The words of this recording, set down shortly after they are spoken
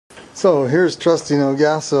So here's trusty no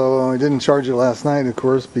gas. So I didn't charge it last night, of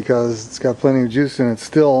course, because it's got plenty of juice in it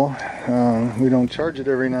still. We don't charge it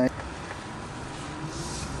every night.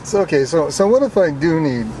 So okay, so what if I do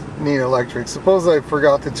need electric? Suppose I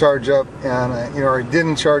forgot to charge up, and I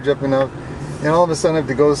didn't charge up enough, and all of a sudden I have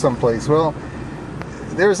to go someplace. Well,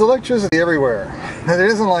 there's electricity everywhere. It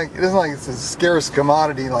isn't like it's a scarce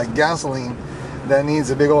commodity like gasoline that needs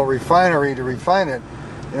a big old refinery to refine it.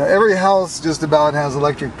 Every house just about has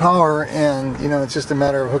electric power, and it's just a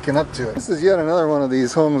matter of hooking up to it. This is yet another one of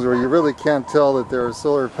these homes where you really can't tell that there are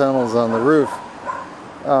solar panels on the roof,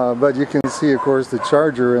 but you can see, of course, the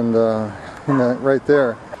charger in right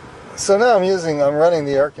there. So now I'm running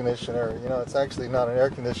the air conditioner. It's actually not an air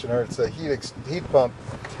conditioner; it's a heat pump.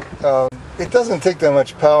 It doesn't take that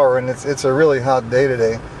much power, and it's a really hot day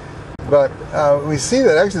today. But we see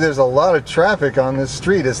that actually there's a lot of traffic on this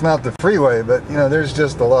street. It's not the freeway, but there's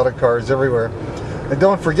just a lot of cars everywhere. And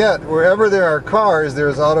don't forget, wherever there are cars,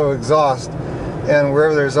 there's auto exhaust, and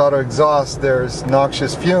wherever there's auto exhaust, there's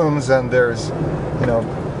noxious fumes, and there's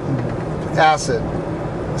acid,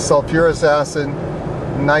 sulfurous acid,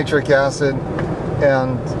 nitric acid,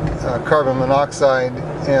 and carbon monoxide,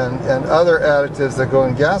 and other additives that go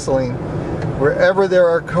in gasoline. Wherever there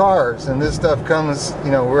are cars, and this stuff comes,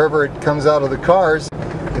 wherever it comes out of the cars,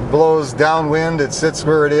 it blows downwind, it sits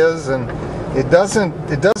where it is, and it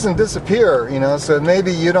doesn't disappear, so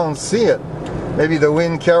maybe you don't see it. Maybe the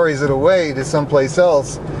wind carries it away to someplace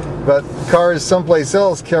else, but cars someplace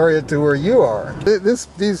else carry it to where you are.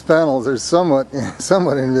 These panels are somewhat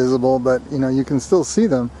invisible, but you can still see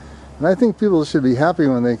them, and I think people should be happy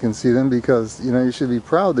when they can see them, because you should be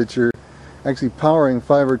proud that you're actually powering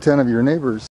 5 or 10 of your neighbors.